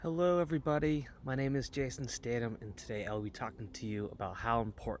Hello, everybody. My name is Jason Statham, and today I'll be talking to you about how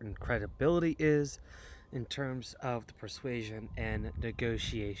important credibility is in terms of the persuasion and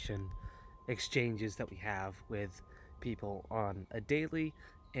negotiation exchanges that we have with people on a daily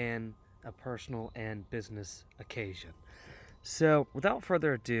and a personal and business occasion. So, without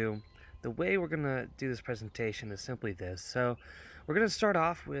further ado, the way we're going to do this presentation is simply this. So, we're going to start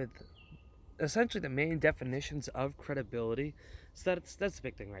off with essentially the main definitions of credibility. So that's the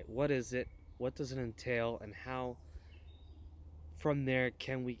big thing, right? What is it? What does it entail? And how from there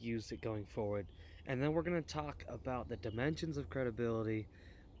can we use it going forward? And then we're going to talk about the dimensions of credibility,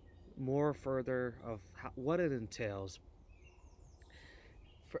 more further of what it entails.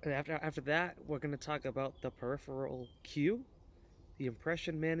 After that, we're going to talk about the peripheral cue, the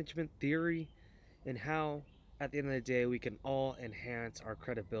impression management theory, and how at the end of the day we can all enhance our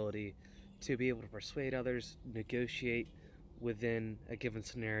credibility to be able to persuade others, negotiate within a given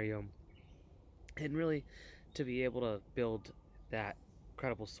scenario, and really to be able to build that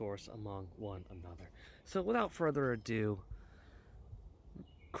credible source among one another. So without further ado,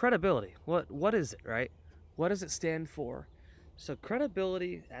 credibility. What is it, right? What does it stand for? So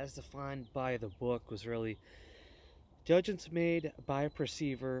credibility, as defined by the book, was really judgments made by a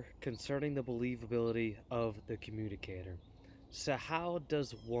perceiver concerning the believability of the communicator. So how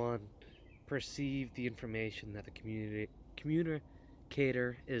does one perceive the information that the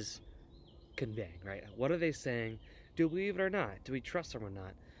communicator is conveying, right? What are they saying? Do we believe it or not? Do we trust them or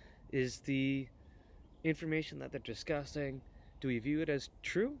not? Is the information that they're discussing, do we view it as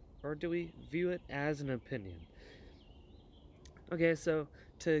true or do we view it as an opinion? Okay, so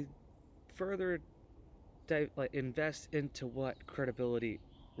to further invest into what credibility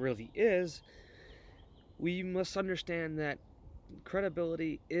really is, we must understand that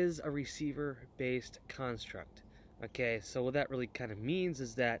credibility is a receiver-based construct. Okay, so what that really kind of means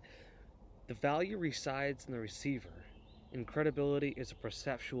is that the value resides in the receiver, and credibility is a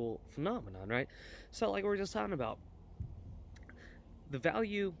perceptual phenomenon, right? So, like we were just talking about, the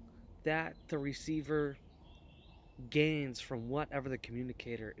value that the receiver gains from whatever the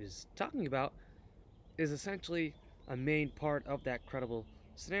communicator is talking about is essentially a main part of that credible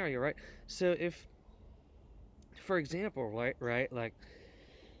scenario, right? So, if, for example, right, like,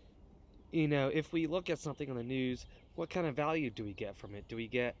 if we look at something on the news, what kind of value do we get from it? Do we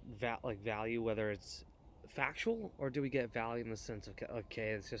get value whether it's factual, or do we get value in the sense of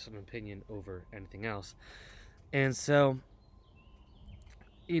okay, it's just an opinion over anything else? And so,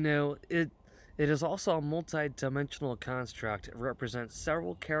 it is also a multi-dimensional construct. It represents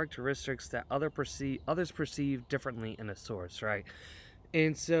several characteristics that others perceive differently in a source, right?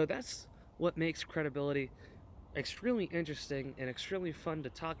 And so that's what makes credibility extremely interesting and extremely fun to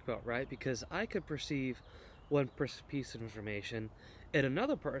talk about, right? Because I could perceive one piece of information, and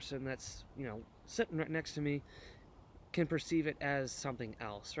another person that's sitting right next to me can perceive it as something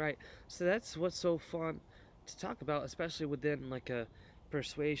else, right? So that's what's so fun to talk about, especially within like a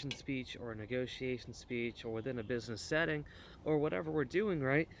persuasion speech or a negotiation speech or within a business setting or whatever we're doing,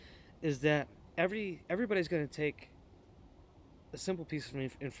 right? Is that everybody's going to take a simple piece of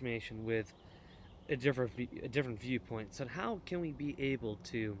information with a different viewpoint. So how can we be able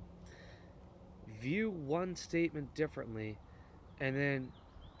to view one statement differently and then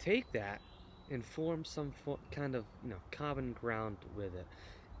take that and form some kind of common ground with it?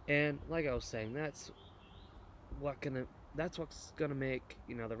 And like I was saying, that's what's gonna make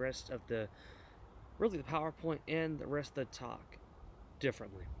the rest of the PowerPoint and the rest of the talk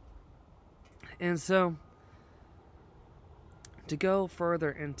differently. And so to go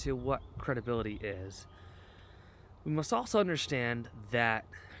further into what credibility is, we must also understand that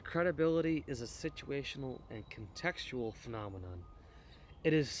credibility is a situational and contextual phenomenon.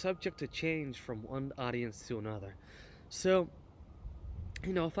 It is subject to change from one audience to another. So,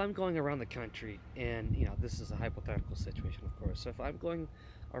 if I'm going around the country, and, this is a hypothetical situation, of course. So, if I'm going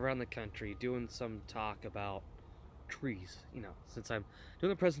around the country doing some talk about trees, since I'm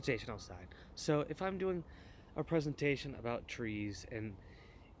doing a presentation outside. So, if I'm doing a presentation about trees and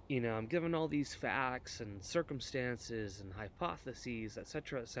I'm given all these facts and circumstances and hypotheses,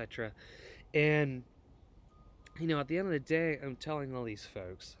 etc., etc. And, at the end of the day, I'm telling all these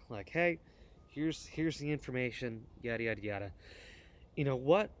folks, like, hey, here's the information, yada, yada, yada.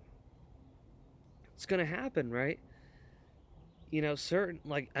 What's going to happen, right?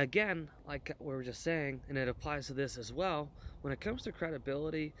 Again, like we were just saying, and it applies to this as well, when it comes to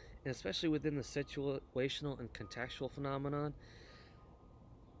credibility, and especially within the situational and contextual phenomenon,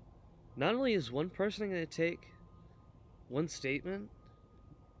 not only is one person going to take one statement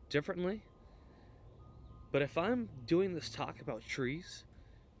differently, but if I'm doing this talk about trees,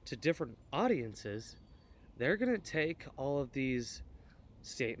 to different audiences, they're going to take all of these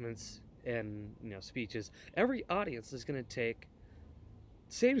statements and speeches. Every audience is going to take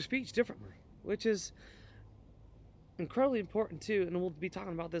the same speech differently, which is incredibly important too. And we'll be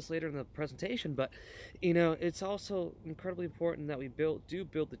talking about this later in the presentation, but it's also incredibly important that we build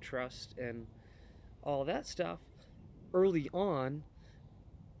the trust and all that stuff early on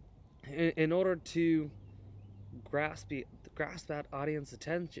in order to grasp that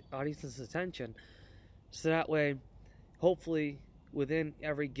audience's attention, so that way, hopefully, within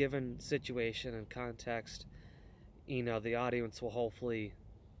every given situation and context, the audience will hopefully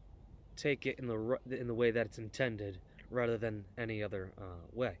take it in the way that it's intended, rather than any other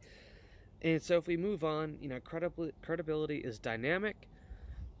way. And so, if we move on, credibility is dynamic.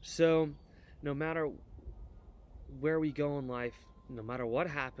 So, no matter where we go in life, no matter what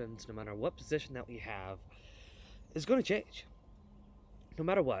happens, no matter what position that we have, is going to change. No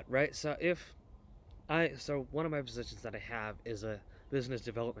matter what, right? So one of my positions that I have is a business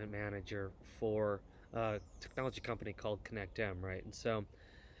development manager for a technology company called ConnectM, right? And so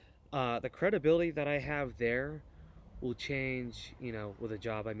the credibility that I have there will change, with a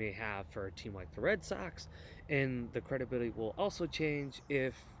job I may have for a team like the Red Sox, and the credibility will also change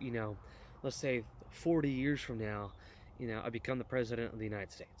if, let's say 40 years from now, I become the president of the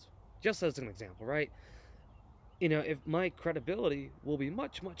United States. Just as an example, right? If my credibility will be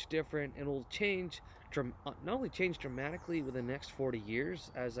much, much different, and will change, not only change dramatically within the next 40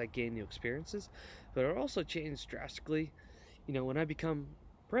 years as I gain new experiences, but it'll also change drastically, when I become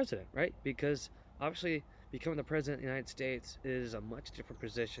president, right? Because obviously, becoming the president of the United States is a much different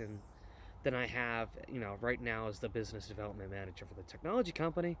position than I have, right now as the business development manager for the technology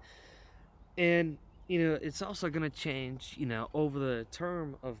company. And, it's also going to change, over the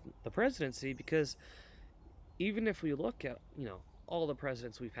term of the presidency, because even if we look at, all the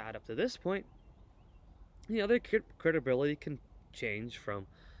presidents we've had up to this point, their credibility can change from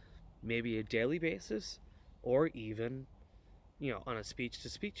maybe a daily basis, or even, on a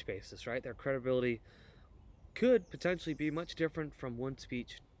speech-to-speech basis, right? Their credibility could potentially be much different from one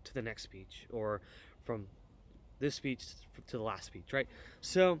speech to the next speech, or from this speech to the last speech, right?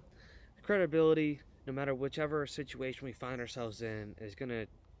 So, credibility, no matter whichever situation we find ourselves in, is going to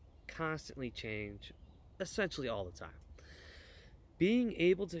constantly change, essentially all the time. Being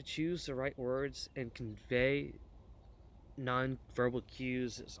able to choose the right words and convey non-verbal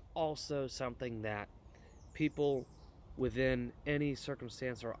cues is also something that people within any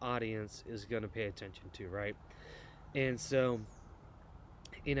circumstance or audience is going to pay attention to, right? And so,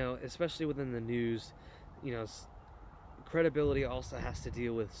 especially within the news, credibility also has to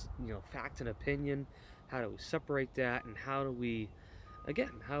deal with, fact and opinion. How do we separate that, and how do we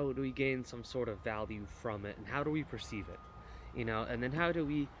gain some sort of value from it, and how do we perceive it, and then how do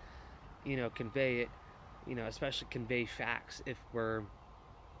we, convey it, especially convey facts if we're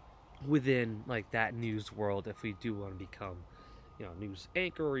within like that news world, if we do want to become, news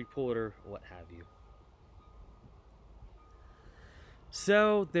anchor, reporter, what have you.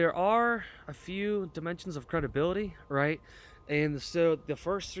 So there are a few dimensions of credibility, right? And so the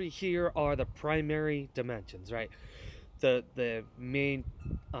first three here are the primary dimensions, right? The main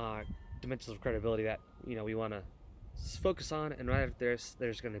dimensions of credibility that we want to focus on, and right after this,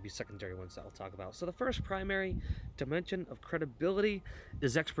 there's going to be secondary ones that I'll talk about. So the first primary dimension of credibility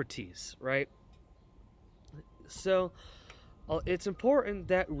is expertise, right? So it's important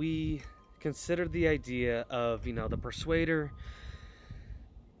that we consider the idea of, the persuader.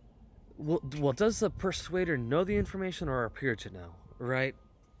 Well, does the persuader know the information or appear to know, right?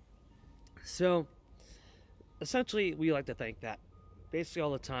 So, essentially, we like to think that basically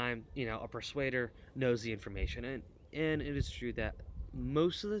all the time, a persuader knows the information. And it is true that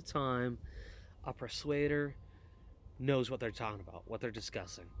most of the time, a persuader knows what they're talking about, what they're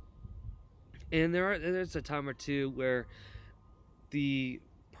discussing. And there's a time or two where the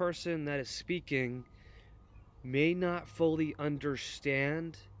person that is speaking may not fully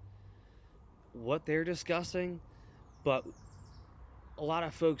understand what they're discussing, but a lot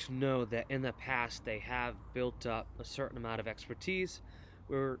of folks know that in the past they have built up a certain amount of expertise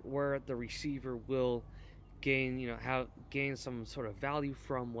where the receiver will gain some sort of value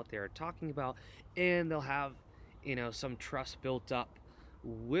from what they're talking about, and they'll have some trust built up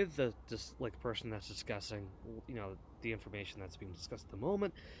with the person that's discussing the information that's being discussed at the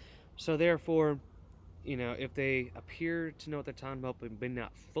moment. So therefore, if they appear to know what they're talking about but may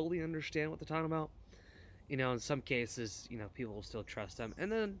not fully understand what they're talking about, in some cases, people will still trust them.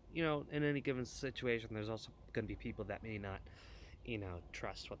 And then, in any given situation, there's also going to be people that may not,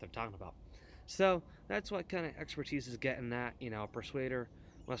 trust what they're talking about. So that's what kind of expertise is getting at. A persuader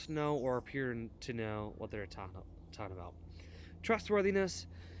must know or appear to know what they're talking about. Trustworthiness,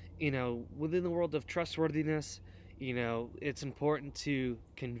 within the world of trustworthiness, it's important to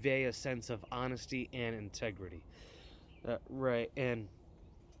convey a sense of honesty and integrity. Right. And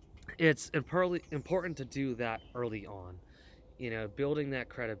it's important to do that early on, building that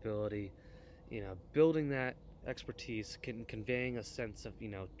credibility, building that expertise, conveying a sense of,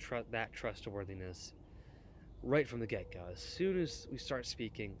 that trustworthiness right from the get go. As soon as we start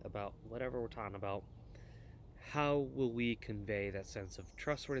speaking about whatever we're talking about, how will we convey that sense of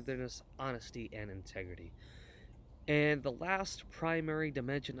trustworthiness, honesty, and integrity? And the last primary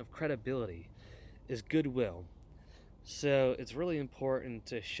dimension of credibility is goodwill. So it's really important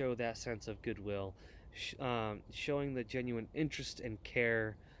to show that sense of goodwill, showing the genuine interest and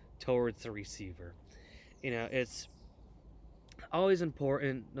care towards the receiver. It's always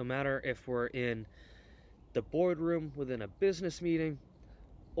important, no matter if we're in the boardroom within a business meeting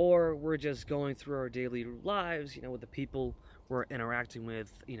or we're just going through our daily lives, with the people we're interacting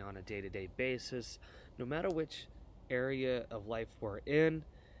with, on a day-to-day basis. No matter which area of life we're in,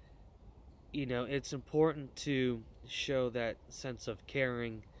 it's important to show that sense of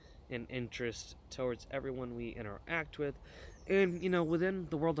caring and interest towards everyone we interact with. And, within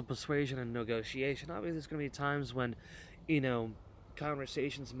the world of persuasion and negotiation, obviously there's going to be times when,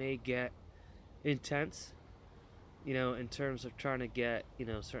 conversations may get intense, in terms of trying to get,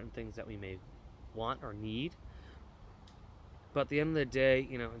 certain things that we may want or need. But at the end of the day,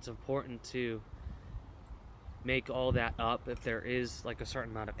 it's important to make all that up if there is like a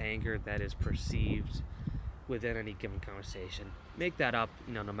certain amount of anger that is perceived within any given conversation. Make that up,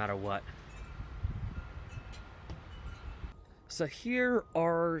 no matter what. So here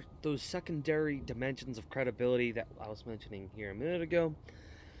are those secondary dimensions of credibility that I was mentioning here a minute ago.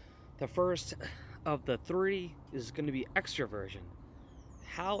 The first of the three is going to be extroversion.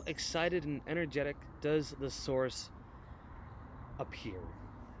 How excited and energetic does the source appear?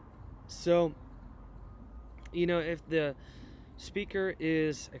 So, if the speaker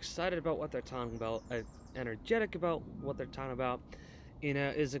is excited about what they're talking about, energetic about what they're talking about,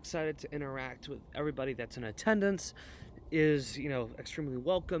 is excited to interact with everybody that's in attendance, is, extremely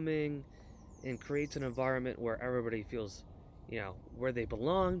welcoming, and creates an environment where everybody feels, where they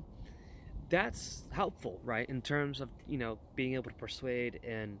belong, that's helpful, right? In terms of, being able to persuade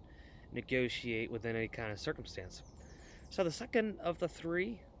and negotiate within any kind of circumstance. So the second of the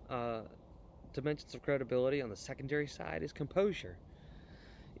three dimensions of credibility on the secondary side is composure.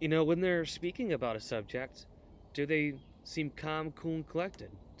 When they're speaking about a subject, do they seem calm, cool, and collected?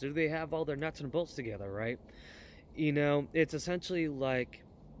 Do they have all their nuts and bolts together, right? It's essentially like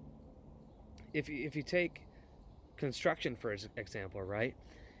if you take construction for example, right?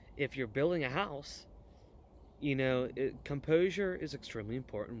 If you're building a house, composure is extremely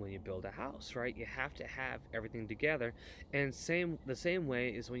important when you build a house, right? You have to have everything together, and the same way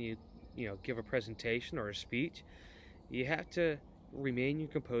is when you give a presentation or a speech, you have to remain your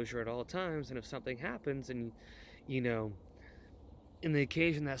composure at all times. And if something happens, and in the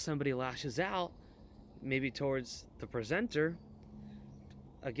occasion that somebody lashes out, maybe towards the presenter,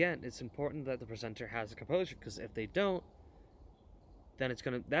 again, it's important that the presenter has a composure, because if they don't, then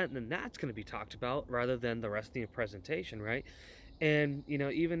that's gonna be talked about rather than the rest of the presentation, right? And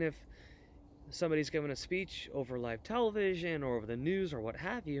even if somebody's giving a speech over live television or over the news or what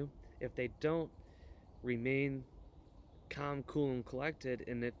have you, if they don't remain calm, cool, and collected,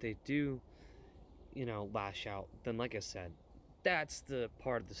 and if they do, lash out, then like I said, that's the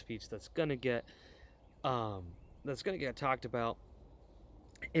part of the speech that's gonna get talked about,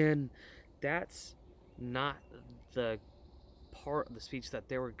 and that's not the part of the speech that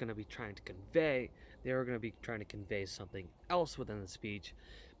they were going to be trying to convey. They were going to be trying to convey something else within the speech,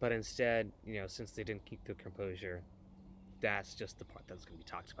 but instead, since they didn't keep their composure, that's just the part that's going to be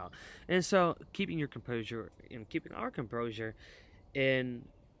talked about. And so, keeping your composure and keeping our composure in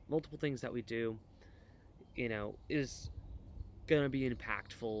multiple things that we do, is going to be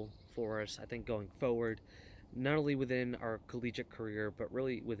impactful for us, I think, going forward, not only within our collegiate career, but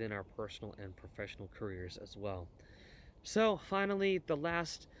really within our personal and professional careers as well. So, finally, the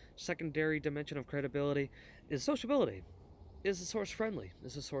last secondary dimension of credibility is sociability. Is the source friendly?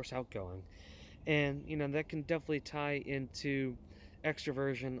 Is the source outgoing? And, that can definitely tie into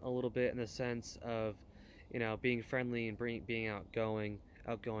extroversion a little bit, in the sense of, being friendly and being outgoing.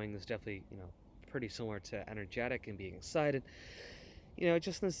 Outgoing is definitely, pretty similar to energetic and being excited.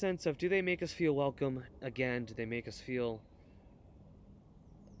 Just in the sense of, do they make us feel welcome? Again, do they make us feel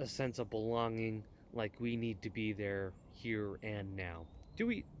a sense of belonging, like we need to be there here and now? Do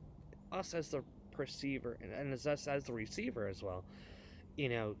we, us as the perceiver, and as us as the receiver as well,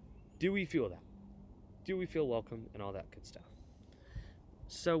 do we feel that? Do we feel welcome and all that good stuff?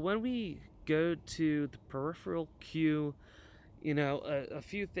 So when we go to the peripheral cue, a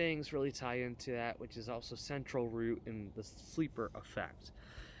few things really tie into that, which is also central root and the sleeper effect.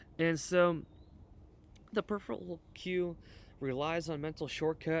 And so the peripheral cue relies on mental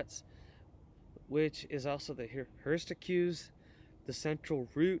shortcuts, which is also the heuristic cues. The central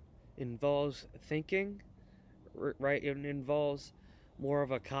root involves thinking, right? It involves more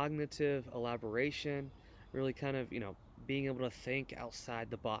of a cognitive elaboration, really kind of, being able to think outside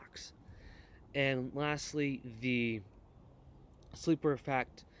the box. And lastly, the sleeper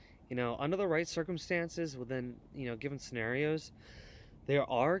effect, under the right circumstances within, given scenarios, there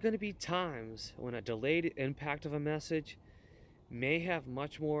are going to be times when a delayed impact of a message may have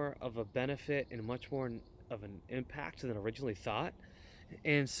much more of a benefit and much more of an impact than originally thought.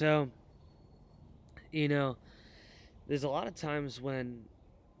 And so, there's a lot of times when,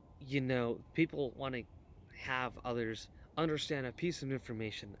 people want to have others understand a piece of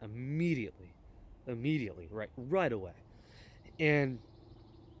information immediately, right away. And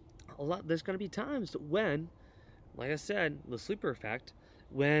there's going to be times when, like I said, the sleeper effect,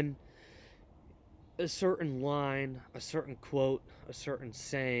 when a certain line, a certain quote, a certain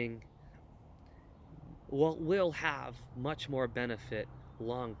saying will have much more benefit in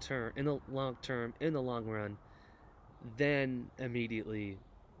the long run, than immediately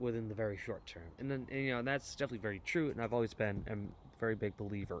within the very short term. And then, that's definitely very true, and I've always been a very big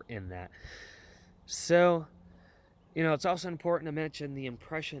believer in that. So, it's also important to mention the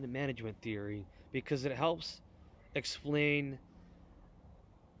impression management theory, because it helps explain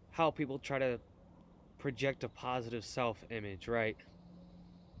how people try to project a positive self-image, right?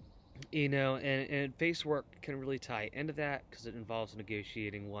 And face work can really tie into that, because it involves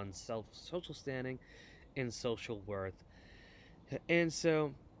negotiating one's social standing and social worth. And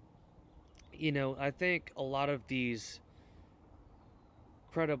so, I think a lot of these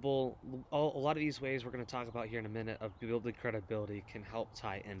ways we're going to talk about here in a minute of building credibility can help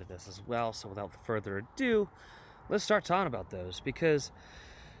tie into this as well. So without further ado, let's start talking about those, because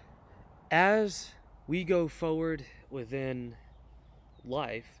as we go forward within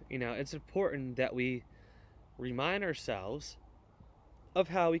life, it's important that we remind ourselves of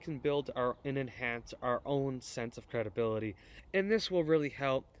how we can build and enhance our own sense of credibility. And this will really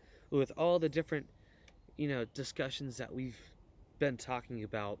help with all the different, discussions that we've been talking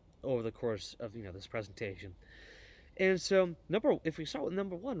about over the course of, this presentation. And so, if we start with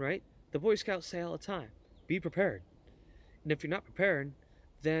number one, right? The Boy Scouts say all the time, be prepared. And if you're not prepared,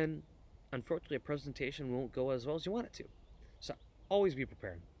 then unfortunately a presentation won't go as well as you want it to. So, always be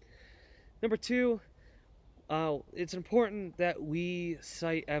prepared. Number two, it's important that we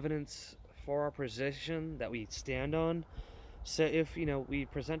cite evidence for our position that we stand on. So if, we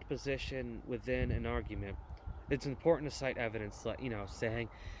present a position within an argument, it's important to cite evidence, like, saying,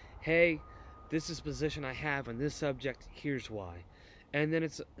 hey, this is a position I have on this subject, here's why. And then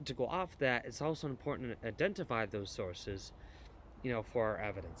it's to go off that, it's also important to identify those sources, for our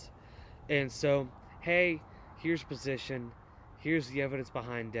evidence. And so, hey, here's position, here's the evidence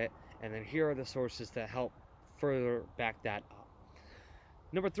behind it, and then here are the sources that help further back that up.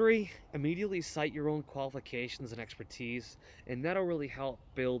 Number three, immediately cite your own qualifications and expertise, and that'll really help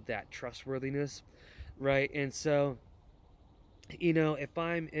build that trustworthiness, right? And so, if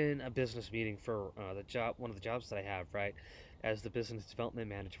I'm in a business meeting for one of the jobs that I have, right, as the business development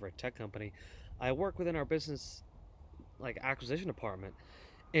manager for a tech company, I work within our business acquisition department.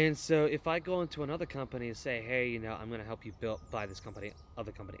 And so if I go into another company and say, hey, I'm going to help you buy this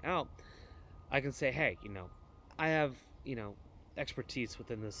other company out, I can say, hey, I have, expertise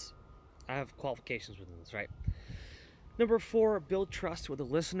within this. I have qualifications within this, right? Number four, build trust with the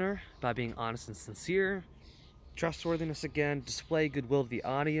listener by being honest and sincere. Trustworthiness, again, display goodwill to the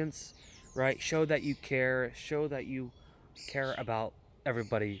audience, right? Show that you care. Show that you care about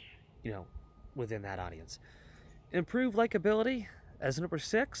everybody, within that audience. Improve likability as number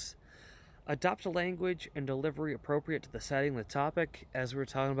six. Adopt a language and delivery appropriate to the setting and the topic. As we were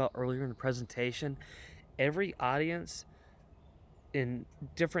talking about earlier in the presentation, every audience in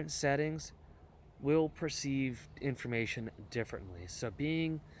different settings will perceive information differently. So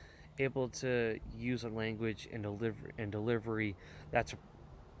being able to use a language and delivery that's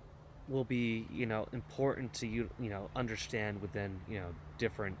will be important to understand within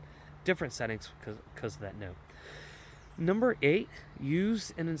different settings because of that note. Number 8,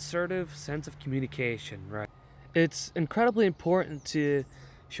 use an assertive sense of communication, right? It's incredibly important to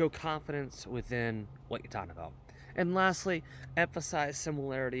show confidence within what you're talking about. And lastly, emphasize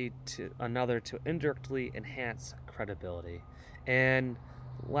similarity to another to indirectly enhance credibility. And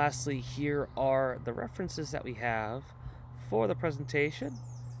Lastly, here are the references that we have for the presentation.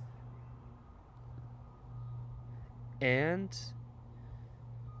 And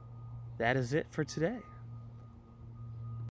that is it for today.